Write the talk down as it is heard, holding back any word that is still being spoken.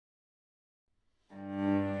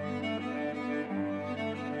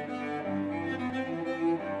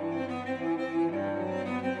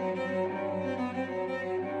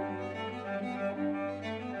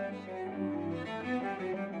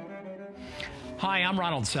Hi, I'm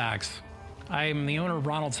Ronald Sachs. I am the owner of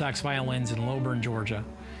Ronald Sachs Violins in Lilburn, Georgia.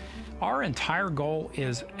 Our entire goal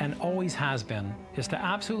is, and always has been, is to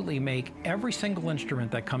absolutely make every single instrument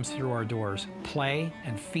that comes through our doors play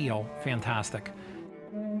and feel fantastic.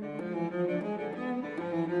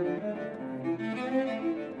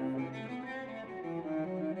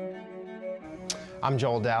 I'm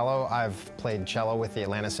Joel Dallow. I've played cello with the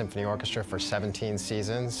Atlanta Symphony Orchestra for 17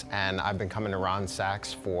 seasons, and I've been coming to Ron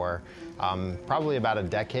Sachs for probably about a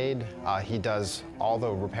decade. He does all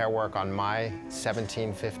the repair work on my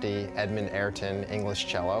 1750 Edmund Ayrton English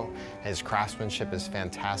cello. His craftsmanship is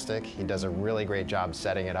fantastic. He does a really great job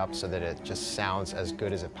setting it up so that it just sounds as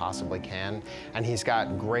good as it possibly can. And he's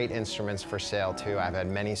got great instruments for sale too. I've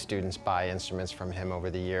had many students buy instruments from him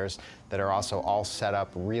over the years that are also all set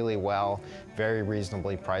up really well, very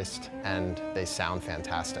reasonably priced, and they sound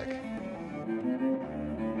fantastic.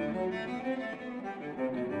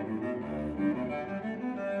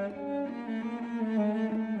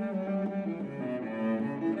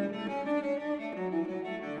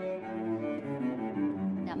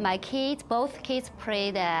 My kids, both kids play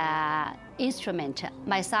the instrument.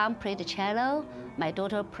 My son played the cello, my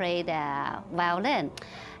daughter played the violin.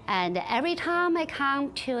 And every time I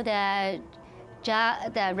come to the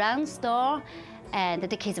Ron store, and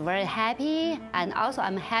the kids are very happy, and also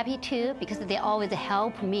I'm happy too because they always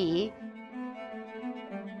help me.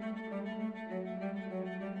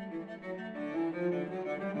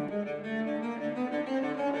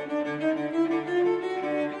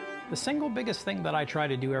 The single biggest thing that I try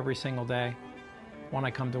to do every single day when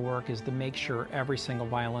I come to work is to make sure every single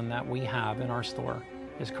violin that we have in our store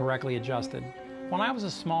is correctly adjusted. When I was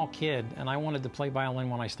a small kid and I wanted to play violin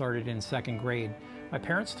when I started in second grade, my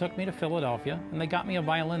parents took me to Philadelphia and they got me a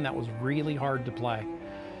violin that was really hard to play.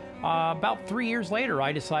 About 3 years later,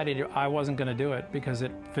 I decided I wasn't going to do it because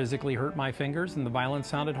it physically hurt my fingers and the violin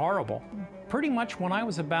sounded horrible. Pretty much when I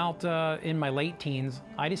was about in my late teens,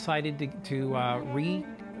 I decided to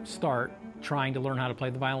restart trying to learn how to play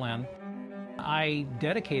the violin. I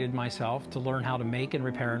dedicated myself to learn how to make and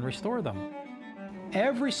repair and restore them.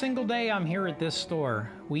 Every single day I'm here at this store,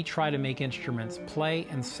 we try to make instruments play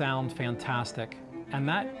and sound fantastic. And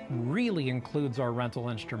that really includes our rental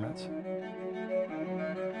instruments.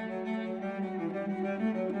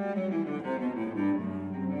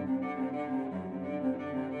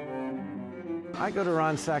 I go to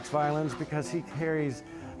Ron Sachs Violins because he carries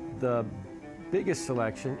the biggest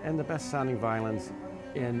selection and the best sounding violins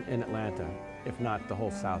in Atlanta, if not the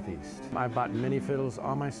whole Southeast. I've bought many fiddles.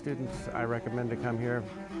 All my students, I recommend to come here.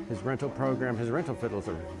 His rental program, his rental fiddles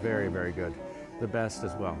are very, very good. The best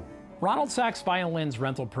as well. Ronald Sachs Violins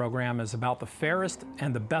rental program is about the fairest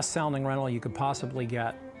and the best sounding rental you could possibly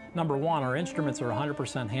get. Number one, our instruments are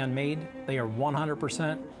 100% handmade. They are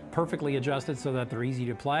 100% perfectly adjusted so that they're easy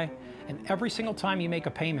to play. And every single time you make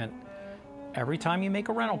a payment, every time you make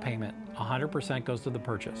a rental payment, 100% goes to the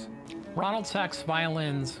purchase. Ronald Sachs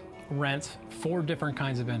Violins rents 4 different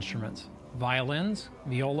kinds of instruments: violins,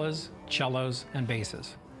 violas, cellos, and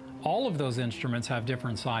basses. All of those instruments have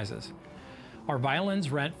different sizes. Our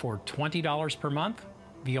violins rent for $20 per month,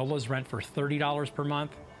 violas rent for $30 per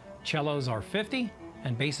month, cellos are $50,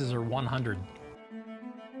 and basses are $100.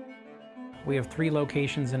 We have 3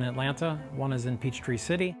 locations in Atlanta. One is in Peachtree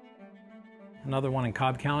City, another one in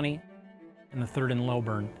Cobb County, and the third in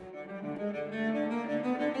Lilburn.